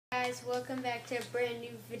guys, welcome back to a brand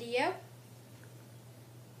new video.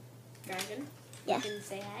 Dragon, Yeah. you can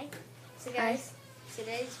say hi. So guys,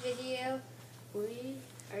 today's video, we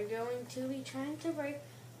are going to be trying to break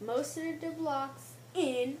most of the blocks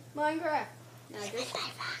in Minecraft. Now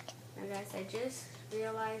guys, I just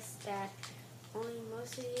realized that only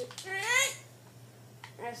most of you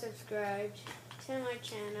are subscribed to my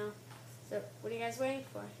channel. So what are you guys waiting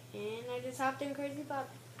for? And I just hopped in Crazy Bob.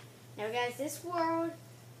 Now guys, this world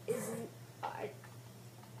is...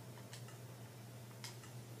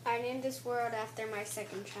 I named this world after my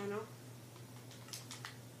second channel.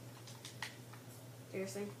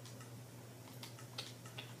 Seriously.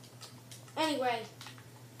 Anyway.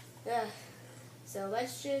 So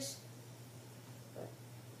let's just...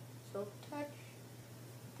 Soul touch.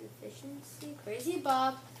 Efficiency. Crazy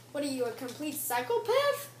Bob. What are you, a complete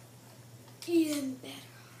psychopath? Even better.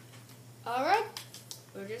 Alright.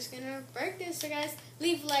 We're just gonna break this. So guys,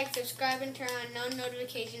 leave a like, subscribe, and turn on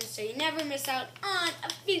notifications so you never miss out on a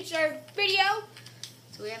future video.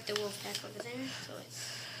 So we have the wolf pack over there. So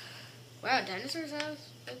it's... Wow, dinosaur's house.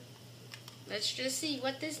 Let's just see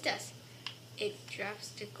what this does. It drops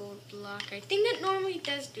the gold block. I think that normally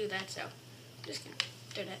does do that, so I'm just gonna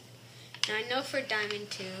do that. Now I know for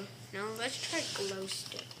diamond too. Now let's try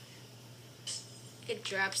glowstone. It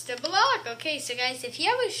drops the block. Okay, so guys, if you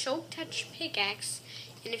have a Soul Touch pickaxe,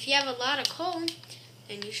 and if you have a lot of coal,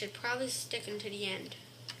 then you should probably stick them to the end.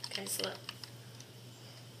 Because look,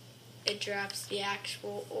 it drops the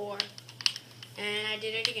actual ore. And I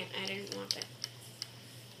did it again. I didn't want that.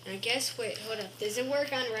 And I guess, wait, hold up. Does it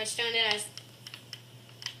work on redstone? It has...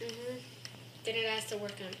 Then it has to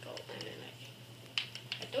work on gold. And then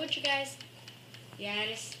I told you guys, you had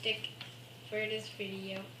to stick for this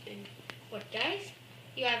video. And what, guys?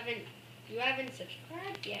 You haven't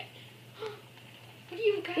subscribed yet. What are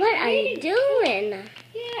you guys What are you doing?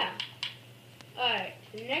 Yeah. Alright,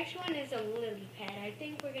 the next one is a lily pad. I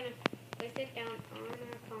think we're going to place it down on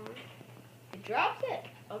our phone. It drops it.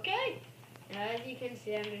 Okay. Now, as you can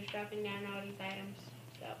see, I'm just dropping down all these items.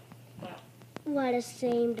 So, well. What a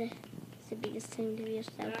shame. It's the biggest shame to be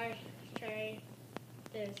yourself. Alright, let's try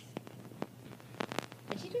this.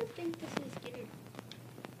 But you don't think this is getting...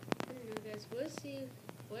 I don't know, guys. We'll see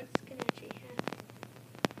what's going to actually happen.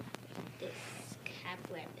 This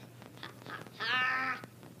cobweb. Ha ha ha!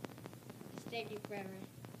 It's taking forever.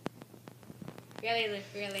 Really.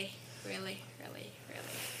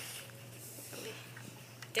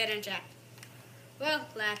 Dead end jack. Well,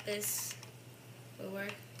 lapis will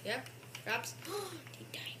work. Yep. Drops. The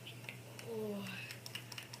diamond. Oh.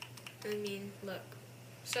 I mean, look.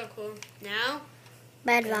 So cool. Now,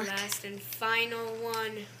 Bedrock. the last and final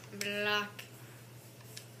one. Block.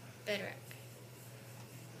 Bedrock.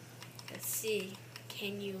 Let's see.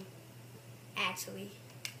 Can you actually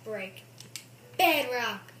break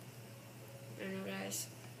bedrock? I don't know, guys.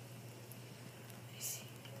 Let's see.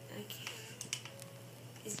 I can't.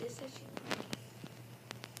 Is this actually?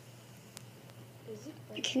 Is it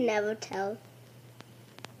breaking? You can never tell.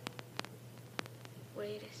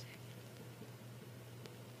 Wait a second.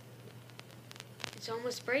 It's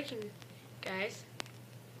almost breaking, guys.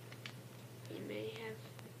 You may have...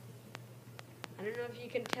 I don't know if you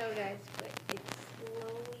can tell, guys, but it's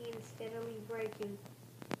slowly and steadily breaking.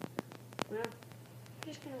 Well, I'm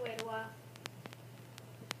just going to wait a while.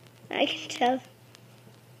 I can tell.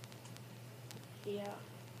 Yeah.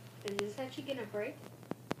 Is this actually going to break?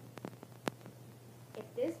 If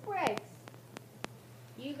this breaks,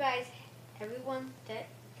 you guys, everyone that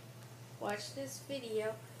watched this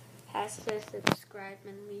video has to subscribe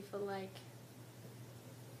and leave a like.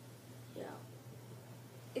 Yeah.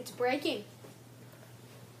 It's breaking.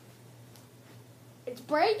 It's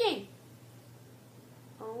breaking.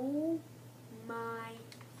 Oh my.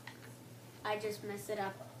 I just messed it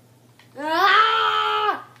up.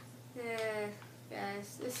 Ah!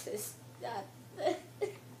 Guys, this is not...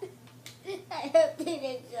 I hope you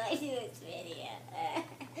enjoyed this video.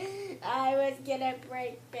 I was gonna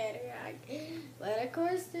break bedrock. But of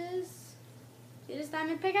course this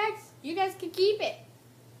diamond pickaxe, you guys can keep it.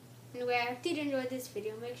 Anyway, if you did enjoy this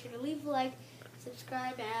video, make sure to leave a like,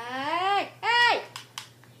 subscribe, and... Hey!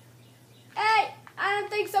 I don't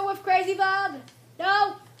think so with Crazy Bob.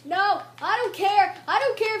 No, I don't care. I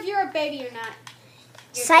don't care if you're a baby or not.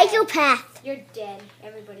 You're Psychopath. dead. You're dead.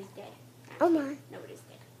 Everybody's dead. Oh my. Nobody's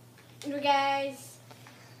dead. Anyway, guys,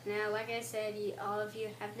 now, like I said, all of you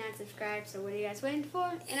have not subscribed, so what are you guys waiting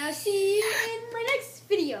for? And I'll see you in my next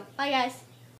video. Bye, guys.